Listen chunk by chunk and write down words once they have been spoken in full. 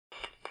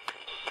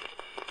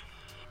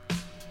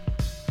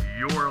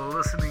You're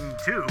listening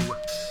to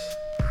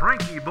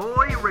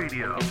FrankieBoi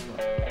Radio.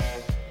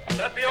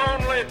 That the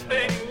only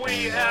thing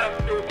we have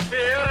to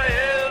fear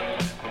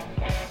is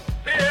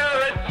fear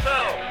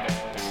itself.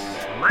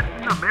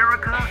 Letting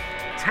America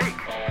take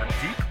a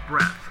deep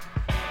breath.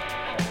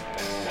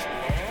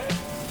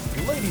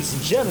 Ladies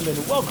and gentlemen,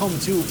 welcome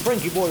to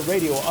FrankieBoi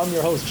Radio. I'm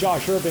your host,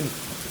 Josh Urban,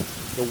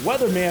 the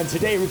weatherman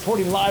today,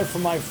 reporting live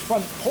from my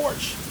front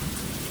porch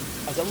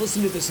as I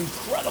listen to this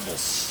incredible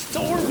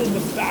storm in the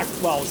back.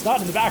 Well, it's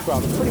not in the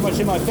background, it's pretty much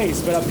in my face,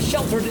 but I'm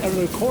sheltered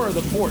under the corner of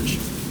the porch.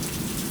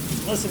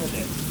 Listen to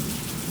this.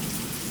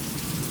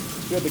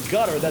 We have the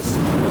gutter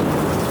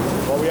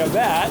we have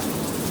that,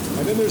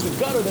 and then there's the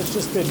gutter that's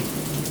just been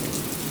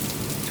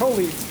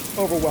totally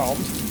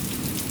overwhelmed,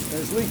 and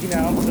it's leaking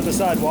out onto the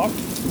sidewalk,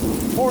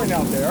 pouring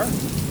out there.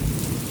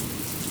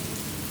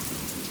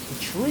 The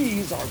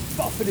trees are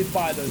buffeted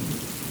by the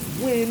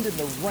wind and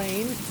the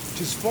rain,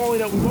 which is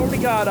falling out. We've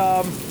already got,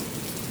 I'm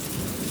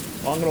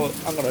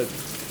gonna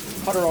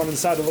putter on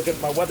inside to look at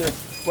my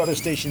weather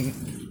station.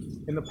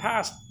 In the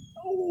past,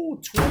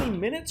 20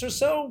 minutes or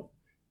so,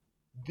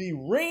 the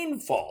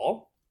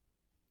rainfall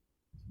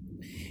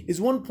is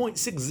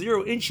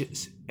 1.60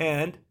 inches.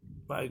 And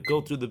if I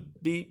go through the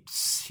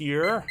beeps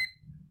here,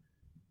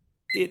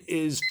 it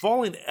is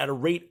falling at a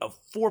rate of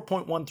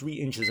 4.13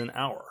 inches an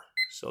hour.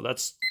 So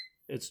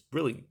it's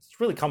really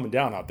coming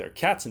down out there.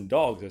 Cats and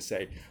dogs, I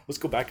say. Let's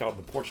go back out on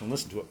the porch and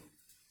listen to it.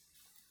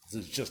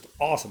 This is just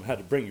awesome. I had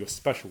to bring you a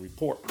special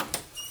report.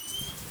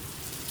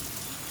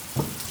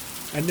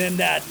 And then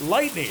that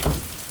lightning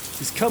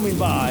is coming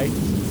by.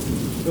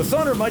 The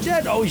thunder, my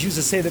dad always used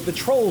to say that the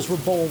trolls were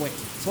bowling.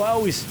 So I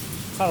always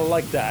kind of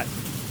like that.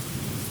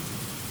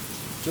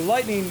 The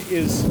lightning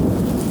is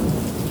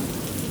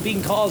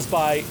being caused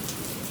by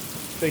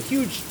the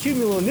huge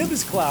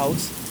cumulonimbus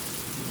clouds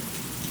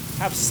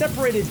have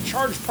separated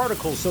charged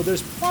particles. So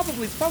there's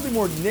probably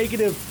more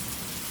negative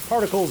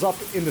particles up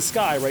in the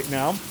sky right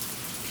now.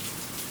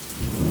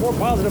 More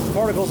positive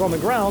particles on the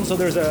ground. So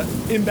there's an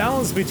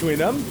imbalance between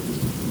them.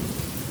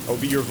 That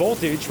would be your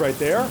voltage right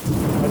there,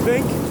 I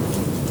think.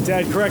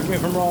 Dad, correct me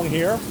if I'm wrong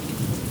here,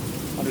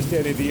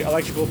 understanding the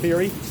electrical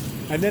theory.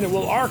 And then it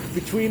will arc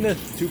between the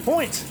 2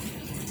 points.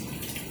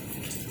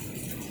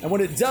 And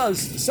when it does,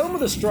 some of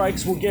the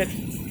strikes will get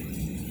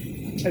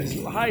as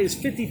high as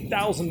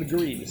 50,000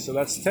 degrees. So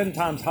that's 10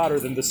 times hotter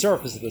than the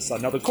surface of the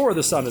sun. Now, the core of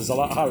the sun is a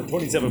lot hotter,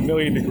 27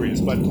 million degrees.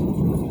 But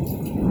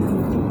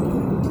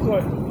so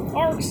it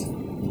arcs,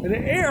 and the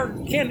air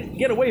can't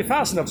get away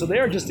fast enough. So the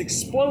air just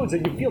explodes,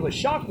 and you feel the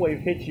shock wave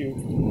hit you.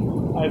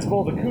 It's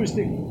both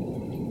acoustic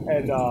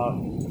and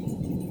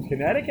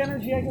kinetic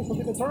energy, I guess will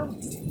be the term.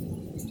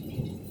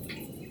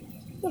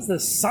 That's the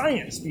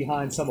science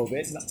behind some of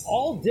it. And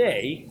all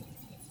day,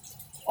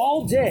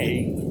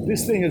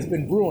 this thing has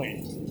been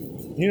brewing.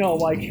 You know,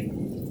 like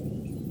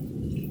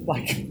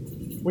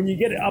when you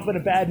get up in a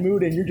bad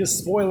mood and you're just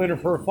spoiling her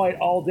for a fight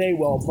all day.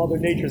 Well, Mother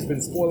Nature's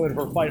been spoiling her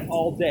for a fight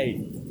all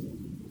day.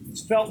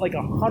 It's felt like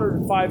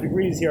 105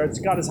 degrees here. It's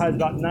got as high as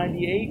about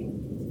 98.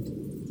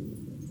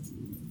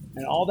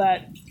 And all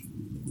that,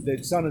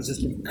 the sun has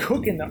just been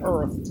cooking the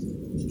earth.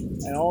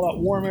 And all that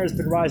warm air has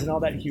been rising, all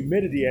that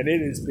humidity, and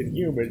it has been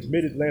humid.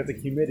 Mid-Atlantic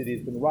humidity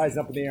has been rising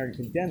up in the air and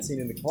condensing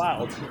in the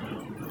clouds.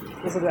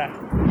 Listen to that.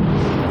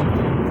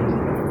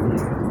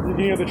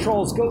 You hear the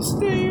trolls go,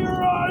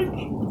 "Strike!"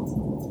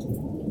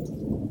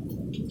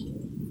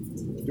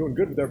 They're doing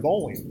good with their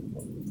bowling.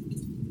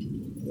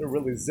 They're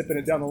really zipping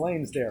it down the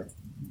lanes there.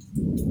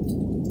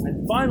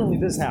 And finally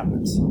this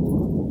happens.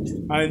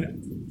 And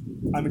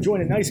I'm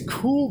enjoying a nice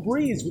cool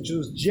breeze, which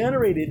was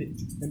generated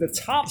in the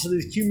tops of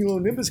these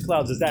cumulonimbus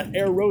clouds as that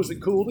air rose, it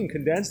cooled and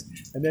condensed,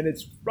 and then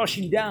it's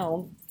rushing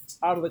down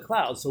out of the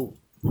clouds. So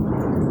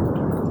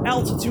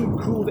altitude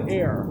cooled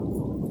air.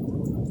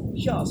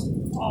 Just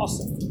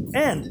awesome.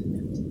 And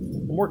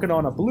I'm working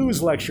on a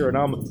blues lecture, and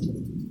I'm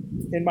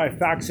in my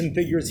facts and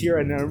figures here,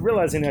 and I'm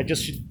realizing I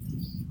just should,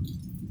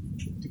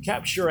 to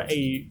capture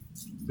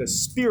the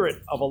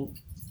spirit of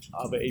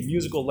a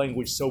musical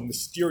language so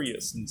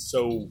mysterious and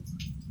so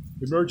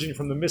emerging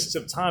from the mists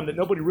of time that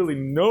nobody really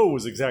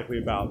knows exactly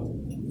about.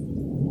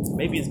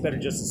 Maybe it's better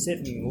just to sit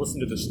and listen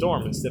to the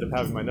storm instead of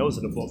having my nose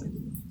in a book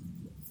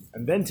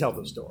and then tell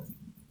the story.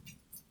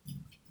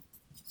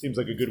 Seems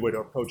like a good way to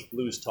approach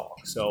blues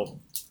talk. So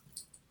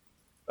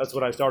that's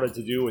what I started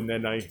to do, and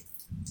then I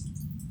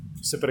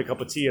sipped a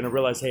cup of tea and I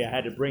realized, hey, I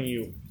had to bring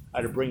you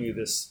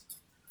this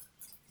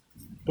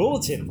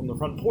bulletin from the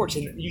front porch,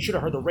 and you should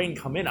have heard the rain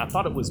come in. I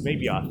thought it was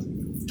maybe a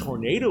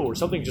tornado or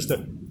something, just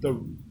the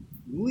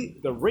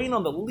rain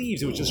on the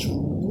leaves. It was just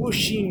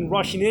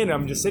rushing in.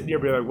 I'm just sitting here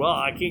being like, well,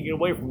 I can't get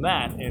away from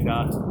that. And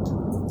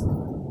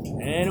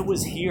it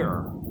was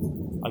here.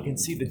 I can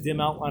see the dim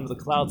outline of the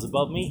clouds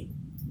above me.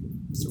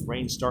 So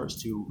rain starts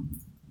to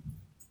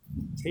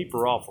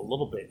taper off a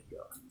little bit here.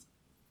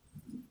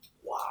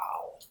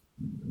 Wow.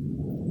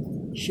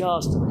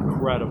 Just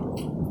incredible.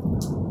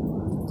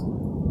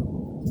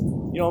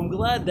 You know, I'm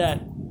glad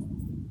that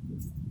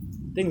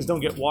things don't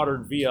get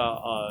watered via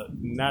a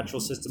natural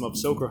system of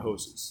soaker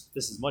hoses.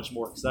 This is much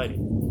more exciting.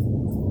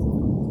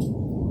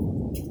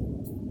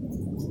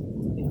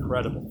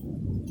 Incredible.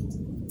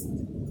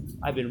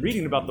 I've been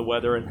reading about the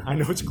weather, and I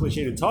know it's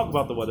cliche to talk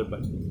about the weather,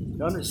 but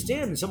to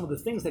understand some of the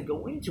things that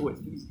go into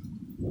it, these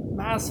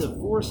massive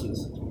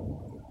forces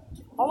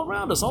all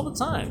around us all the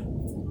time.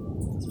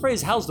 This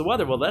phrase, how's the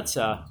weather? Well, that's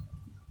a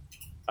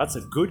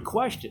good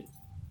question.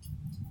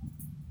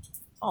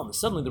 Oh, and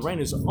suddenly the rain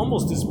has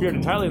almost disappeared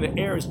entirely. The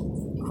air is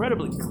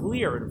incredibly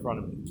clear in front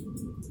of me.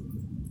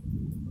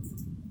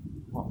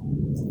 Oh,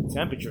 the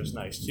temperature is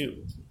nice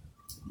too.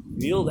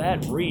 Feel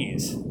that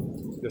breeze.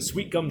 The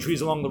sweet gum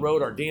trees along the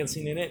road are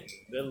dancing in it.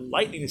 The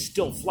lightning is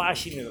still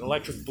flashing in an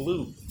electric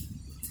blue.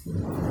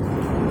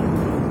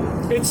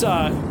 It's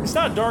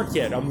not dark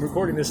yet. I'm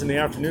recording this in the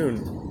afternoon.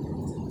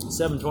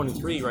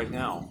 7:23 right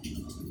now.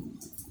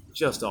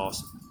 Just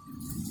awesome.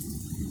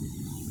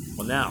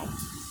 Well, now,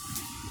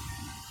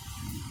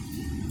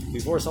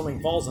 before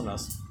something falls on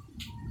us,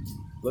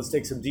 let's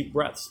take some deep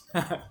breaths.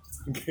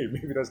 Okay,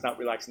 maybe that's not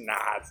relaxing.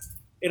 Nah,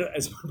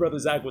 as my brother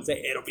Zach would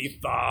say, it'll be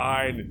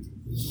fine.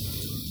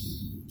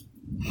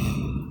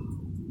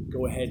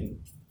 Go ahead and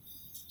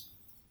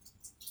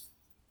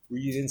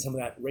breathe in some of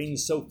that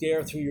rain-soaked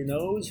air through your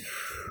nose.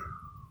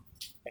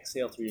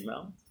 Exhale through your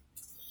mouth.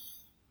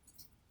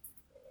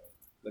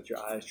 Let your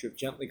eyes drift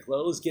gently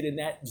closed. Get in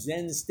that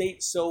Zen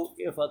state so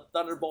if a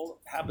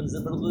thunderbolt happens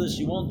in the middle of this,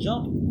 you won't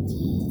jump.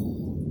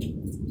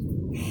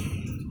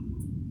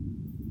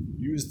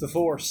 Use the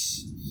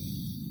force.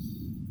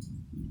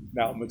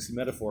 Now mix the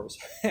metaphors.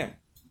 Let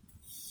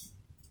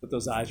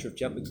those eyes drift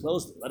gently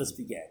closed. Let us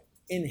begin.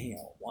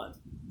 Inhale. 1,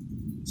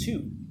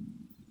 2,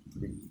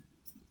 3,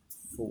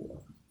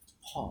 4.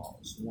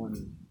 Pause.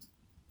 1,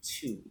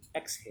 2.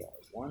 Exhale.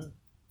 1,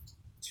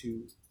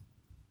 2,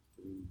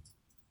 3,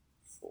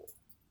 4.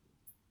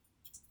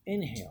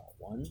 Inhale.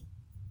 1,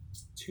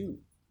 2,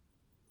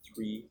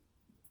 3,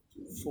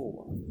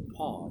 4.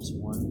 Pause.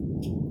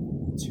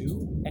 1,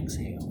 2.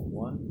 Exhale.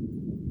 1,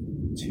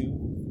 2,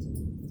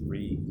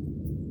 3,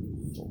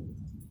 4.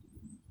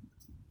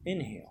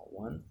 Inhale.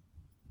 1,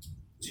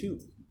 2,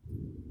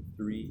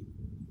 3,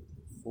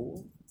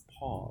 4.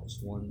 Pause.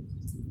 1,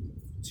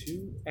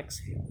 2.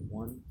 Exhale.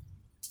 1,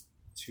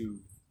 2,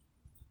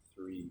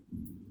 3,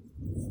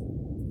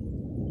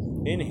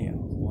 4. Inhale.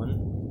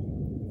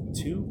 1,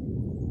 2,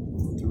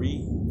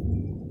 3,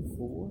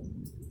 4.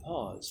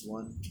 Pause.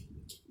 1,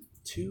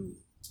 2.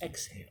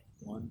 Exhale.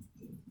 1,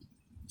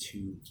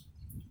 2,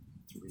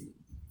 3,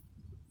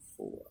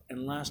 4.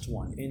 And last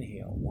one.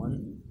 Inhale.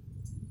 1,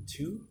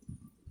 2,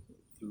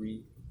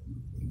 3,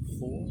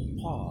 4.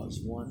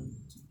 Pause. 1,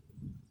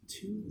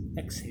 2.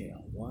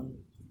 Exhale.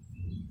 1,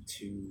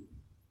 2,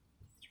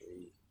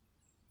 3,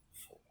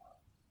 4.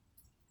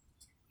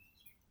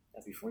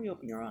 Now, before you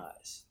open your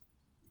eyes,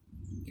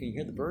 can you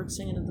hear the birds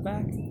singing in the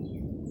back?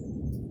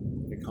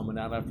 They're coming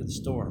out after the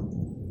storm.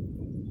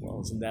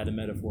 Well, isn't that a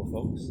metaphor,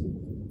 folks?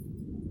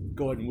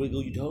 Go ahead and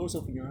wiggle your toes,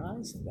 open your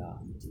eyes, and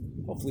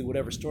hopefully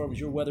whatever storms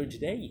you're weathering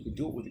today, you can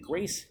do it with the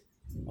grace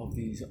of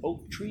these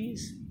oak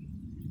trees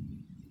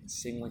and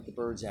sing like the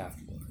birds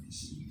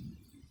afterwards.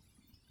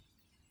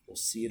 We'll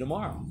see you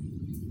tomorrow.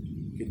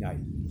 Good night.